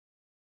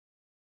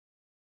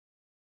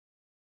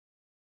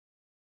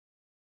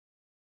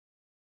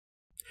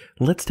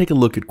Let's take a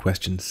look at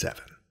question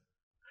 7.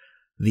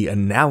 The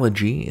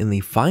analogy in the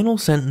final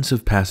sentence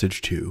of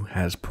passage 2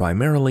 has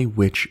primarily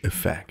which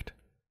effect?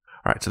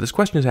 Alright, so this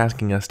question is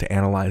asking us to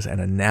analyze an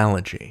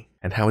analogy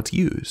and how it's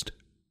used.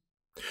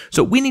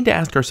 So we need to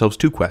ask ourselves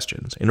 2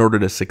 questions in order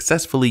to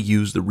successfully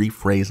use the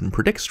rephrase and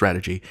predict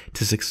strategy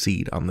to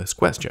succeed on this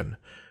question.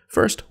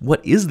 First,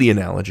 what is the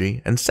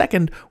analogy? And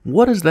second,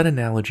 what does that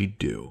analogy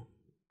do?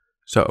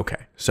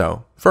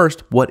 So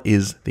first, what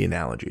is the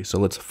analogy? So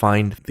let's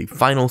find the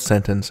final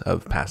sentence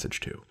of passage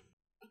 2.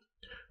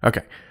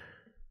 Okay,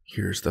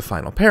 here's the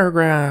final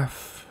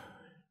paragraph.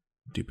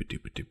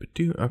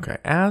 Okay,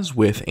 as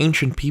with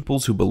ancient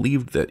peoples who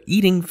believed that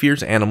eating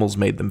fierce animals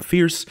made them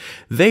fierce,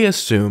 they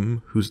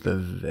assume, who's the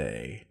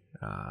they?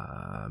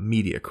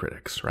 Media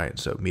critics, right?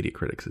 So media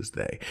critics is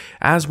they.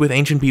 As with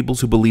ancient peoples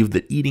who believed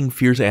that eating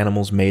fierce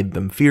animals made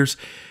them fierce,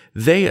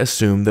 they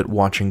assume that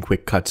watching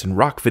quick cuts in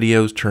rock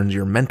videos turns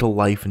your mental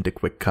life into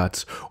quick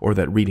cuts, or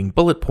that reading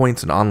bullet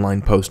points and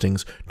online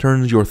postings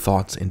turns your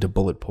thoughts into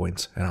bullet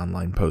points and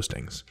online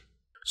postings.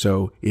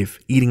 So, if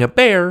eating a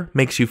bear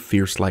makes you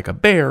fierce like a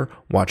bear,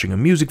 watching a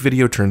music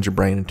video turns your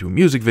brain into a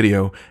music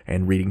video,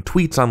 and reading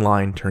tweets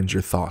online turns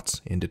your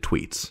thoughts into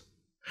tweets.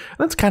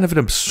 That's kind of an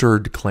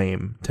absurd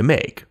claim to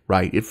make,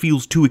 right? It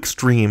feels too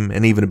extreme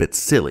and even a bit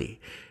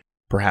silly.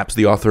 Perhaps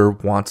the author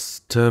wants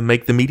to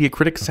make the media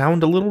critic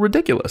sound a little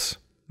ridiculous.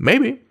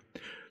 Maybe.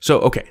 So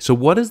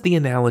what does the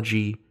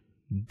analogy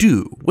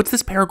do? What's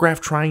this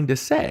paragraph trying to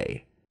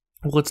say?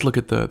 Well, let's look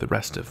at the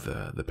rest of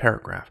the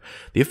paragraph.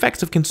 The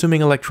effects of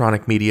consuming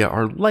electronic media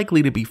are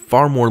likely to be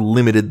far more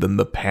limited than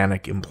the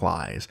panic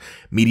implies.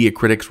 Media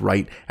critics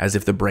write as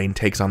if the brain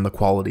takes on the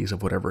qualities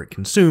of whatever it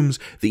consumes,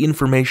 the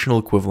informational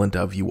equivalent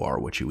of you are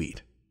what you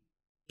eat.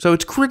 So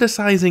it's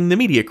criticizing the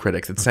media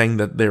critics. It's saying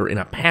that they're in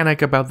a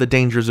panic about the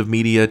dangers of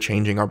media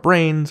changing our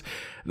brains,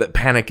 that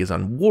panic is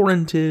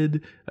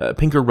unwarranted.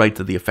 Pinker writes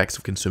that the effects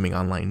of consuming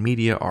online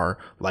media are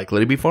likely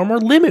to be far more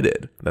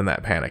limited than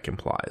that panic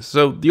implies.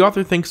 So the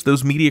author thinks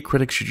those media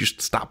critics should just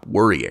stop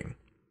worrying.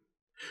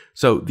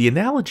 So the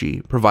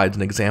analogy provides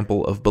an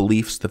example of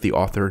beliefs that the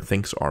author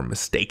thinks are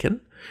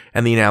mistaken,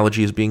 and the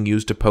analogy is being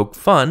used to poke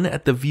fun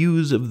at the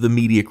views of the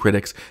media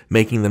critics,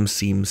 making them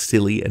seem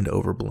silly and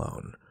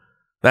overblown.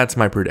 That's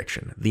my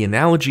prediction. The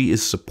analogy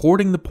is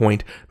supporting the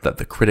point that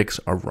the critics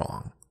are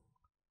wrong.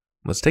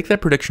 Let's take that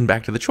prediction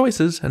back to the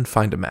choices and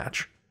find a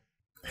match.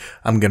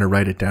 I'm going to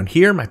write it down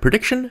here. My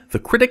prediction, the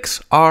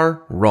critics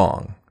are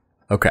wrong.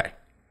 Okay,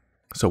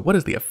 so what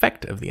is the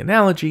effect of the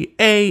analogy?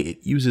 A,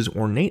 it uses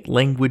ornate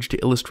language to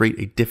illustrate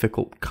a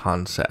difficult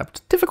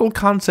concept. Difficult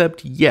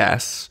concept,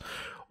 yes.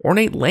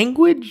 Ornate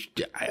language?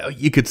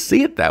 You could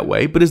see it that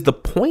way, but is the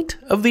point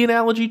of the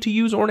analogy to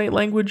use ornate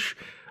language?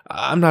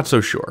 I'm not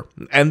so sure.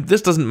 And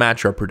this doesn't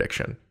match our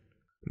prediction.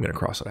 I'm going to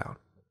cross it out.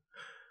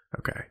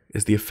 Okay.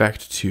 Is the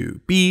effect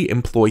to B,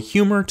 employ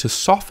humor to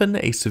soften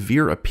a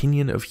severe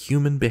opinion of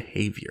human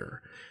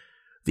behavior?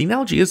 The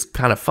analogy is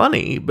kind of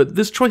funny, but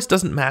this choice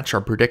doesn't match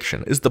our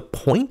prediction. Is the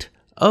point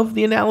of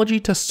the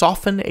analogy to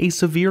soften a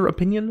severe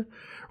opinion?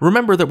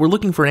 Remember that we're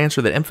looking for an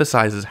answer that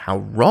emphasizes how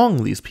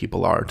wrong these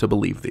people are to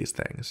believe these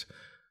things.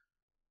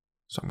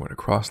 So I'm going to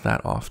cross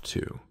that off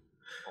too.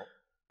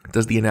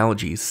 Does the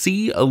analogy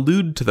C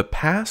allude to the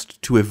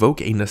past to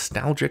evoke a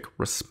nostalgic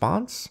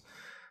response?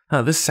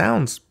 This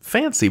sounds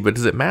fancy, but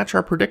does it match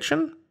our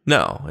prediction?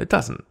 No, it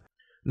doesn't.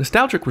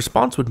 Nostalgic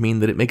response would mean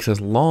that it makes us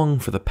long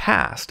for the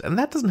past, and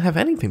that doesn't have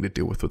anything to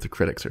do with what the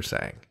critics are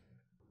saying.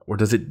 Or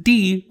does it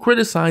D,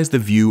 criticize the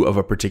view of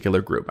a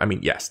particular group? I mean,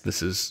 yes,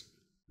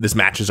 this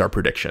matches our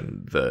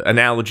prediction. The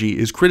analogy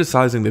is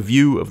criticizing the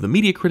view of the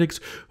media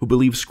critics who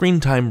believe screen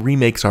time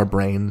remakes our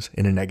brains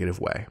in a negative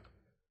way.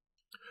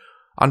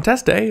 On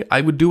test day,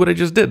 I would do what I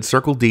just did,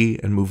 circle D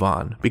and move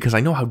on, because I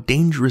know how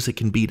dangerous it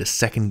can be to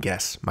second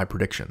guess my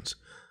predictions.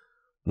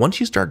 Once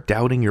you start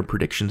doubting your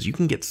predictions, you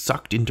can get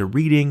sucked into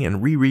reading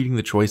and rereading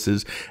the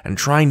choices and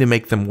trying to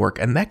make them work,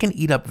 and that can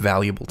eat up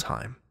valuable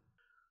time.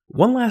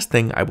 One last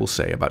thing I will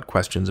say about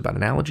questions about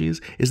analogies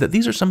is that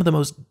these are some of the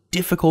most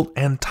difficult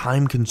and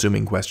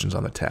time-consuming questions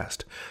on the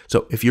test.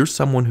 So if you're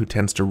someone who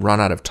tends to run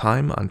out of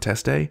time on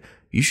test day,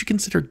 you should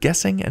consider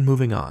guessing and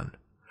moving on.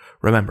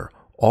 Remember,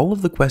 all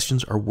of the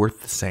questions are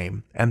worth the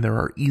same, and there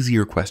are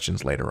easier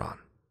questions later on.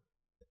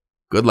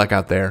 Good luck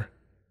out there.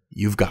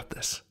 You've got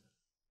this.